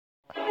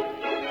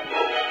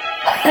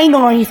Hey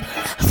guys,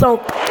 so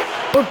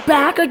we're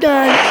back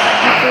again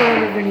after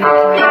another video.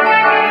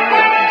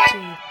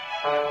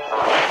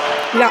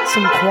 We got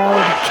some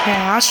quality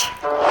cash.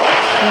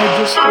 And I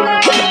just so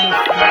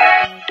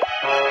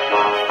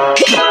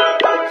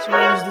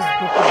there's this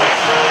book.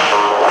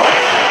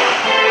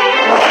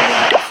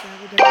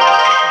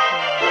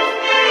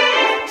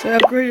 So I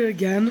upgraded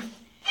again.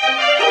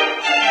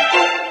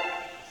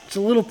 It's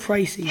a little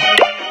pricey. Maybe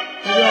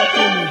I'll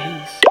pay my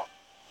haste.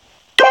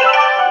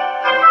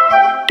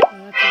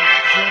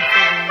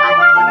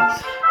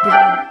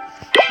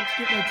 Let's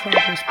get my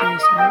progress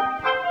base out.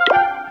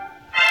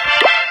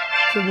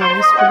 So boys,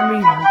 we're gonna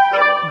be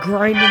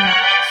grinding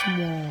some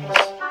walls.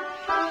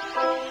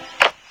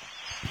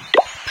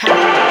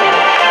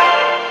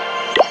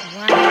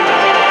 Wow.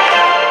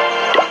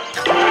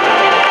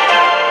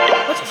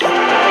 What's this?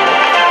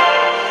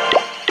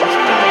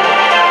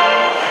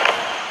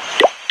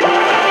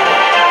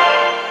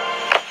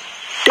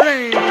 Look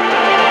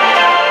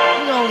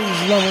at all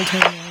these level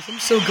 10 walls. I'm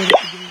so good at the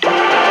game.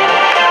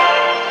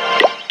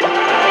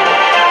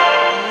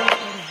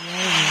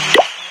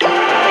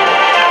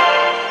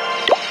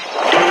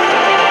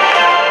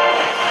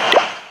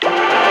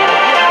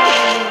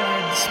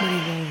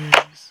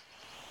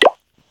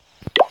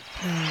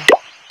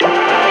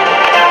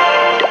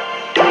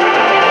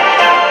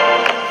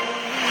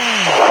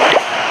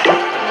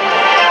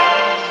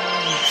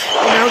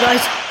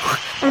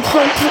 I'm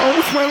trying to play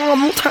with my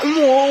level 10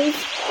 walls.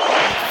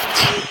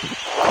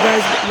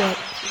 Guys, what?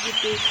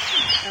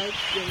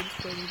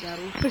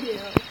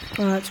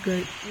 Oh, that's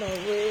great. No,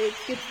 it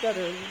gets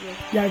better.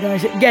 Yeah,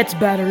 guys, it gets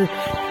better.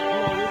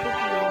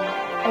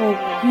 Oh,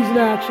 he's an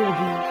actual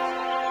beast.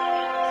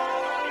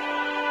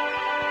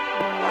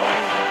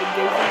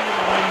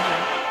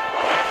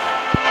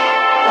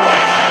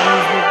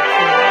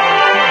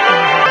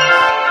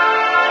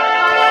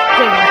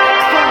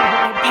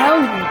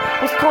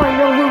 Let's call him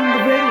no room in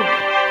the video.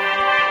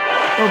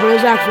 Oh, but it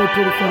was actually a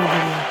pretty funny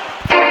video.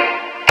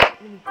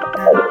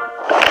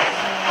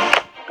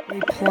 Let me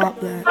plop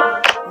that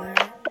there.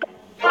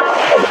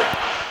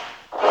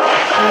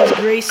 As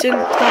Grayson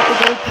got the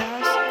gold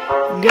pass,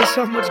 and guess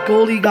how much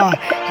gold he got?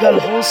 He got a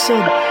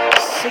wholesome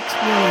 6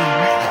 million.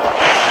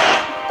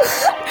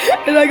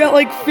 And I got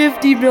like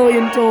 50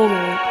 million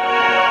total.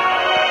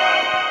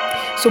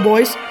 So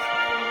boys,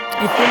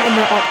 I think I'm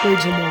gonna upgrade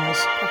some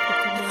walls.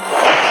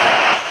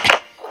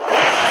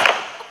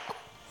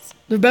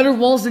 They're better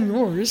walls than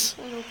yours.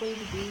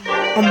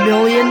 $1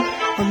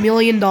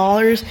 million?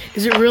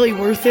 Is it really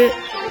worth it?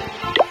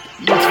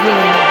 It's really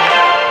not.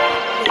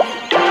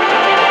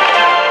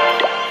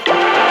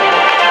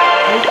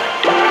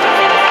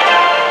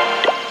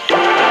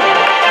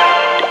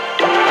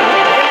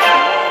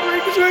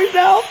 Right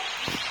now.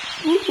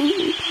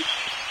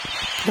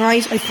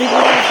 Guys, I think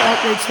we're gonna have to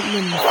upgrade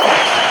something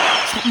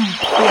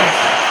cool.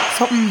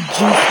 Something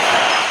juicy.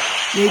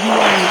 Maybe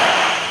like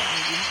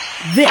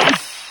this.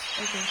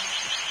 Okay.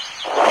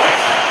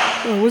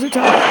 Oh, wizard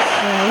tower.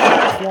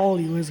 Yeah,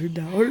 quality wizard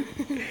tower.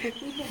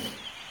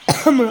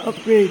 I'm gonna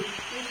upgrade.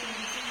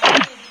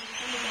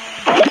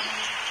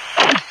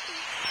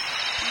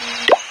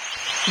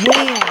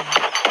 Wow.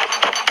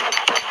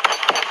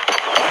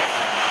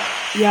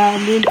 Yeah,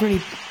 I'm doing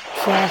pretty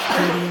trash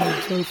trading on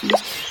trophies.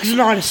 Because I'm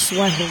not a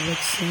sweater like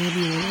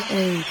Samuel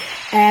A,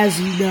 as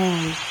you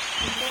know.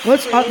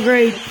 Let's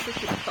upgrade.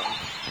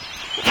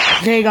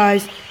 Okay,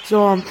 guys.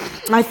 So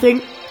I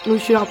think we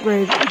should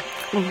upgrade.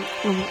 No.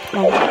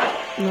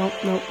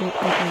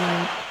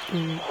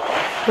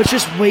 Let's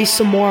just waste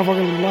some more of our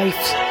life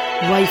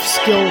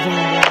skills on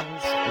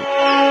walls.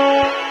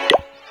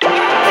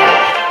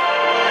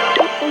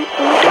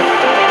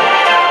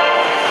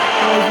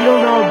 Guys, you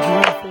don't know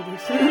how dreadful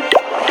this is.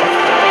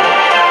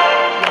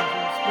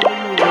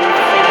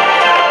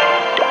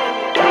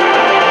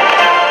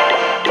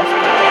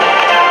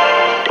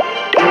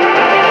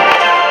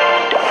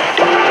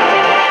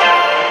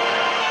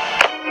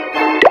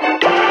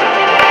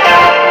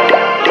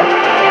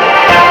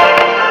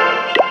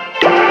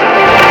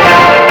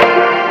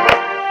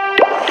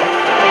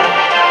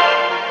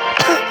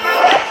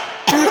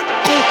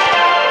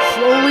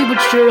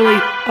 Surely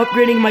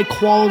upgrading my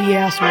quality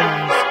ass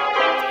walls.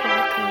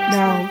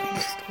 Now,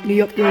 we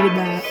upgraded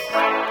that.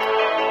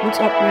 Let's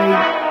upgrade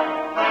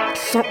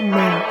something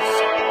else.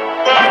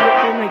 Let's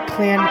upgrade my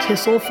clan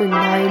Kissel for $9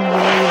 million.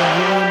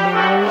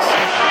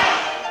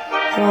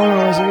 I don't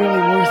know, is it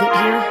really worth it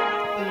here?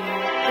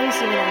 Let me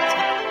see what that's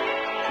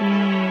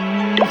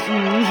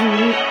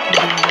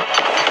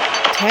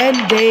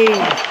 10 days.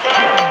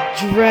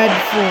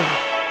 Dreadful.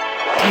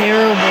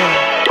 Terrible.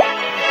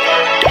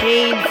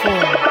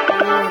 Painful.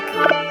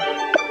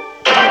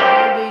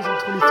 9 days and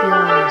 23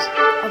 hours.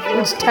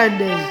 It's 10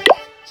 days.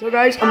 So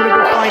guys, I'm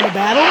gonna go find a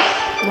battle.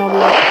 And I'll be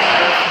right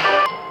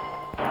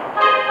back.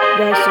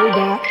 Guys, so we're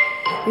back.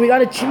 And we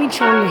got a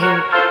chimichanga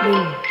here.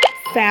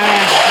 Fat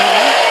ass.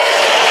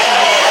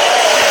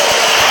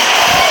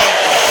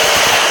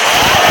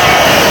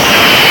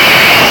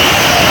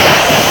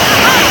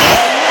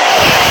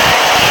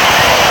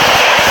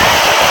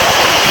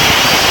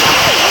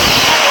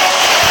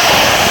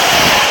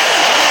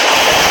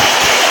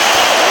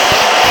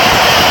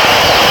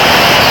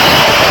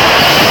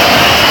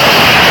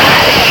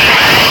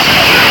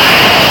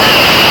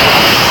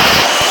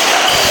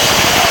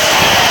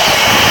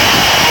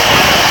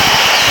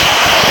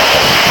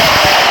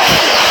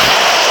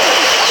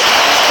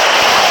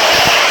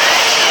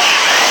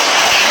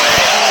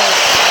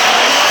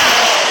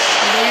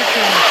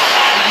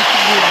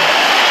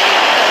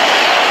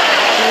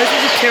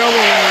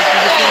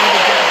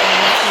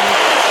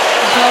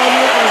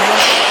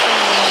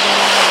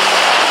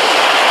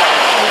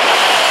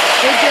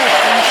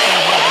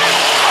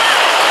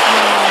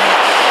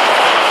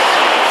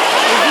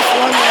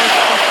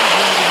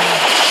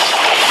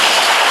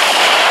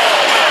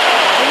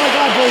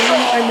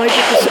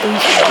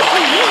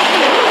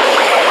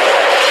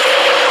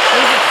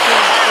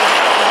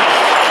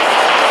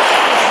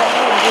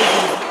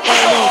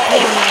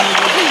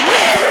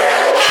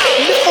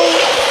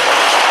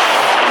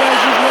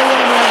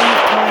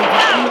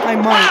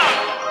 might.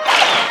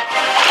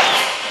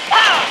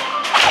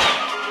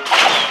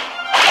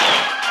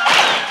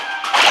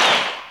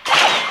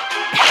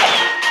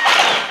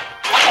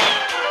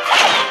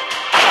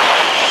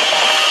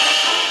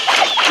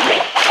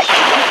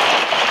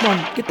 Come on,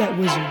 get that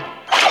wizard.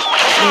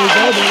 There we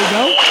go, there we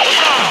go.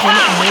 Damn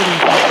it, the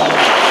motor's not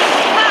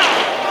going.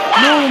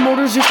 No, the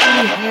motor's just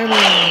really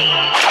hammering.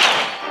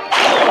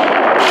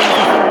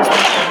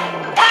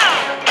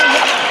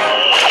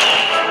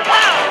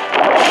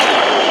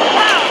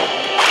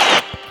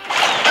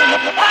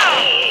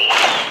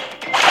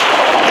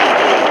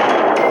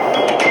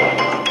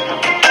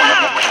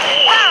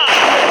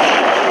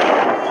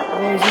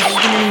 Boys, this is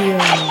gonna be,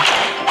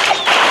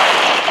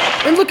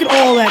 and look at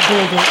all that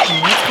gold right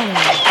there. That's kind of...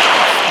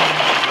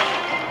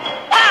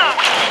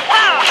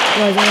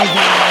 Guys, I like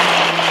that.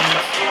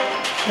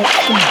 That's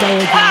some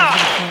delegates.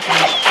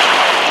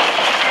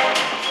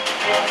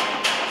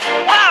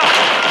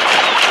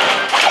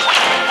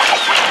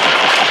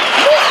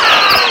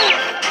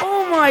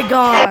 Oh my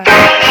god.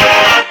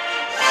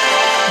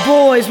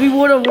 Boys, we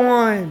would have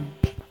won.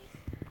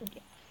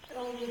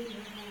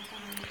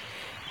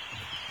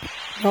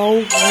 No,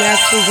 we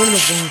actually wouldn't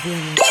have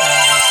won.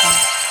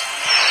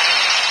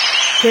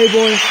 Okay,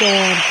 boys, so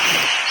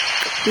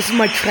this is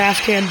my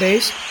trash can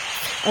base.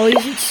 At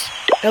least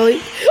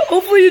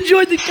hopefully you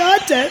enjoyed the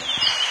content.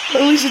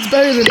 At least it's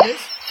better than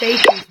this.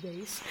 Fake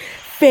base.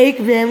 Fake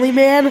Manly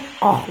Man.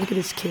 Oh, look at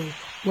this kill.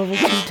 Level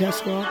 2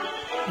 Tesla.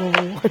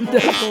 Level 1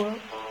 Tesla.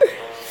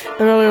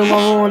 Another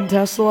level 1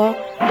 Tesla.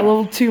 A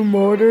level 2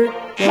 mortar.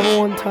 Level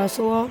 1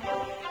 Tesla.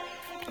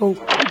 Oh.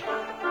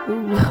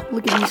 Ooh,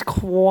 look at these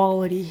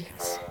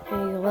qualities. There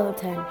you go, level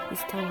 10.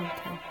 He's town hall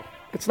 10.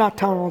 It's not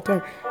town hall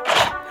 10.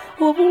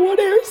 Level 1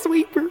 air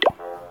sweeper.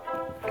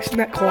 Isn't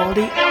that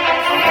quality? So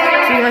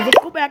guys, let's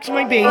go back to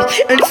my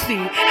base and see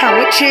how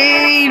it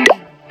changed.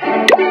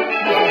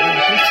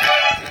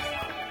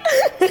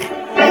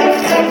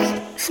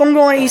 Some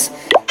guys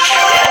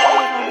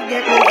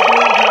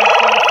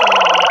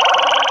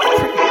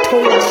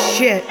total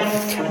shit,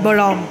 but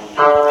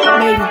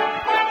maybe one day.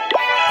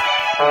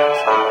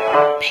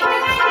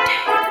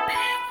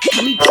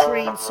 Let me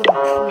train some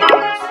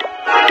troopers.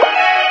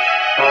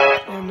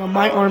 And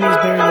my army's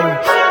barely.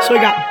 So I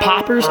got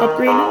poppers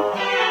upgraded.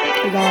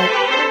 I got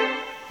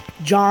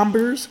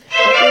jombers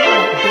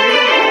upgraded.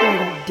 I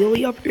got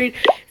dilly upgrade.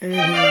 And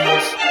everything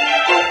else.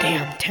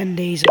 Damn, 10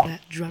 days of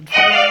that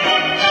dreadful.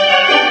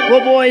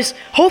 Well, boys,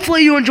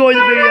 hopefully you enjoyed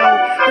the video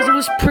because it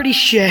was pretty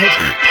shit.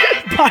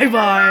 Bye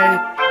bye.